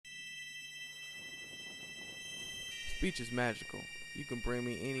Speech is magical. You can bring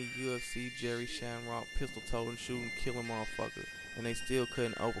me any UFC, Jerry Shamrock, pistol-toting, shooting, killing motherfucker, and they still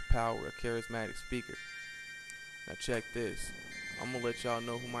couldn't overpower a charismatic speaker. Now check this. I'm gonna let y'all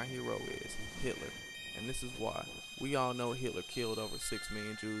know who my hero is, Hitler. And this is why. We all know Hitler killed over 6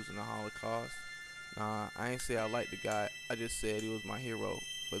 million Jews in the Holocaust. Nah, I ain't say I like the guy, I just said he was my hero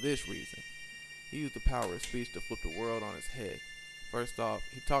for this reason. He used the power of speech to flip the world on his head. First off,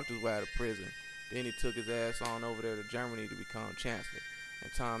 he talked his way out of prison. Then he took his ass on over there to Germany to become chancellor,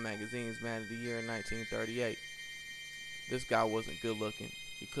 and Time Magazine's Man of the Year in 1938. This guy wasn't good looking,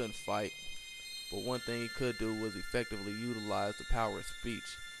 he couldn't fight, but one thing he could do was effectively utilize the power of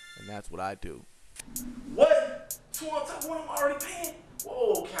speech, and that's what I do. What? 2 on top of one I'm already paying?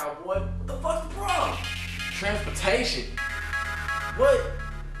 Whoa, cowboy, what the fuck's the problem? Transportation. What?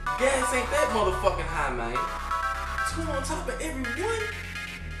 Gas ain't that motherfucking high, man. 2 on top of every one?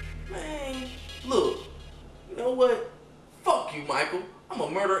 Man, look, you know what? Fuck you, Michael. I'ma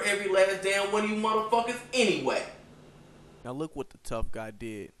murder every last damn one of you motherfuckers anyway. Now look what the tough guy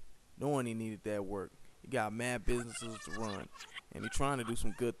did. Knowing he needed that work, he got mad businesses to run, and he trying to do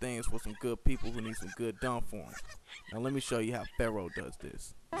some good things for some good people who need some good done for him. Now let me show you how Pharaoh does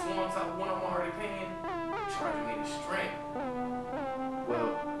this. 2 on top of one I'm already paying, charging me the strength.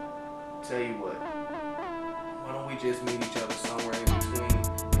 Well, tell you what, why don't we just meet each other somewhere in between,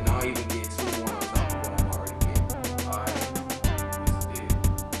 and I'll even get 2 more on top of what I'm already getting. Alright,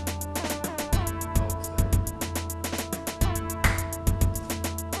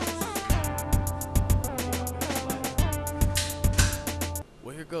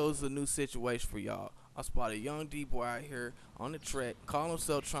 Well, here goes a new situation for y'all. I spotted a young D-boy out here on the track, call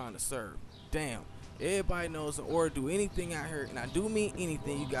himself trying to serve. Damn. Everybody knows in order to do anything out here, and I do mean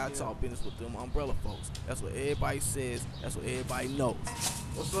anything, you gotta talk business with them umbrella folks. That's what everybody says. That's what everybody knows.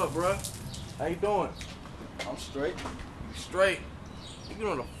 What's up, bruh? How you doing? I'm straight. You straight? You know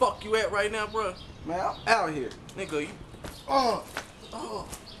where the fuck you at right now, bruh? Man, I'm out here. Nigga, you... Oh,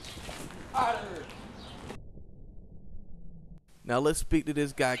 out of here. Now let's speak to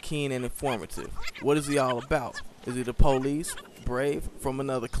this guy, keen and informative. What is he all about? Is he the police, brave, from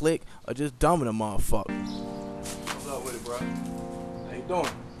another clique, or just dumbing a motherfucker? what's up with it, bro? How you doing?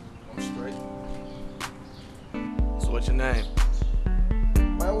 I'm straight. So what's your name?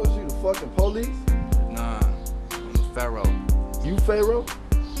 Man, was you the fucking police? Nah, I'm the Pharaoh. You Pharaoh?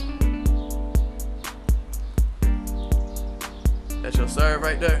 That's your serve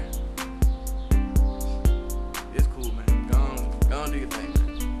right there? It's cool, man. Go on do your thing, man.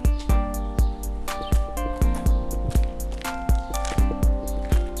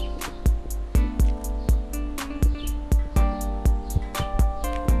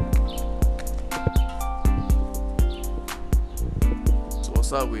 So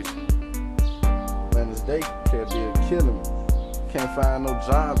what's up with you? Man, this day can't be killing me. Can't find no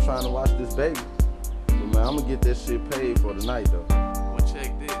job trying to watch this baby. But man, I'm gonna get that shit paid for tonight though. Well,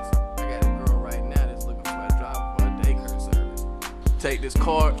 check this. I got a girl right now that's looking for a driver for a daycare service. Take this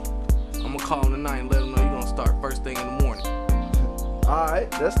card. I'm gonna call him tonight and let him know you're gonna start first thing in the morning. Alright,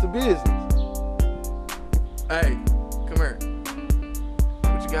 that's the business. Hey, come here.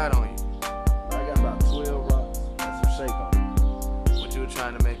 What you got on you? I got about 12 rocks and some shake on it. What you were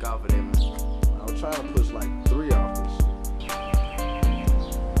trying to make off of them? I was trying to push like 3 off this shit.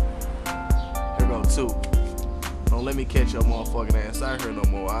 Here go 2. Don't let me catch your motherfucking ass out here no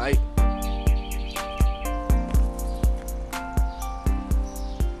more, alright?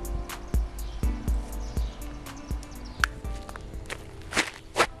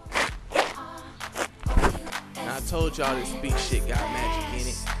 Now I told y'all this speech shit got magic in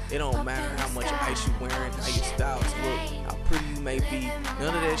it. It don't matter how much ice you wearing, how your styles look, how pretty you may be.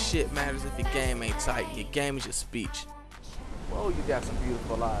 None of that shit matters if your game ain't tight. Your game is your speech. Whoa, you got some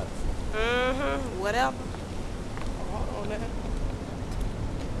beautiful eyes. Whatever. Hold on now.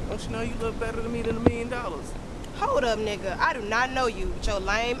 Don't you know you look better than me than $1 million? Hold up, nigga. I do not know you with your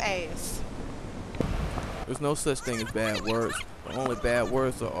lame ass. There's no such thing as bad words. The only bad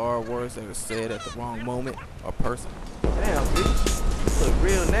words are words that are said at the wrong moment or person. Damn, bitch. You look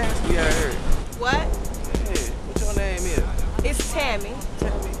real nasty out here. What? Hey, what your name is? It's Tammy.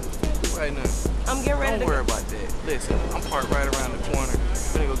 Tell me. Right now. I'm getting ready Don't worry about that. Listen, I'm parked right around the corner.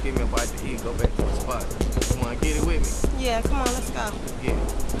 I'm gonna go get me a bite to eat, go back to my spot. You wanna get it with me? Yeah, come on, let's go. Get it.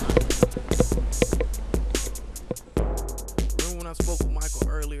 Remember when I spoke with Michael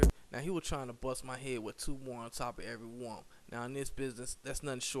earlier? Now he was trying to bust my head with 2 more on top of every one. Now in this business, that's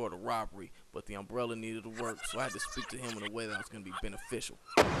nothing short of robbery, but the umbrella needed to work, so I had to speak to him in a way that was gonna be beneficial.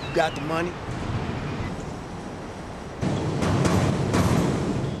 You got the money?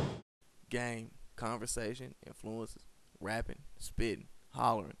 Game, conversation, influences, rapping, spitting,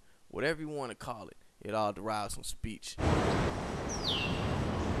 hollering, whatever you want to call it. It all derives from speech.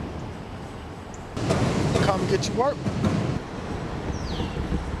 Come get your work.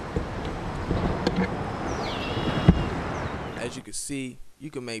 As you can see,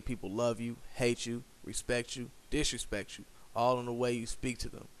 you can make people love you, hate you, respect you, disrespect you, all in the way you speak to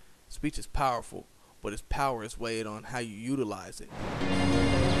them. Speech is powerful, but its power is weighed on how you utilize it.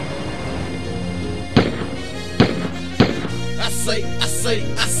 I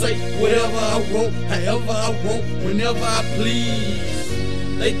say whatever I wrote, however I want, whenever I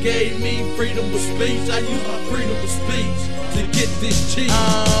please. They gave me freedom of speech, I use my freedom of speech to get this cheese.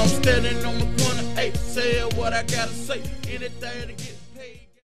 I'm standing on the corner, hey, saying what I gotta say, anything to get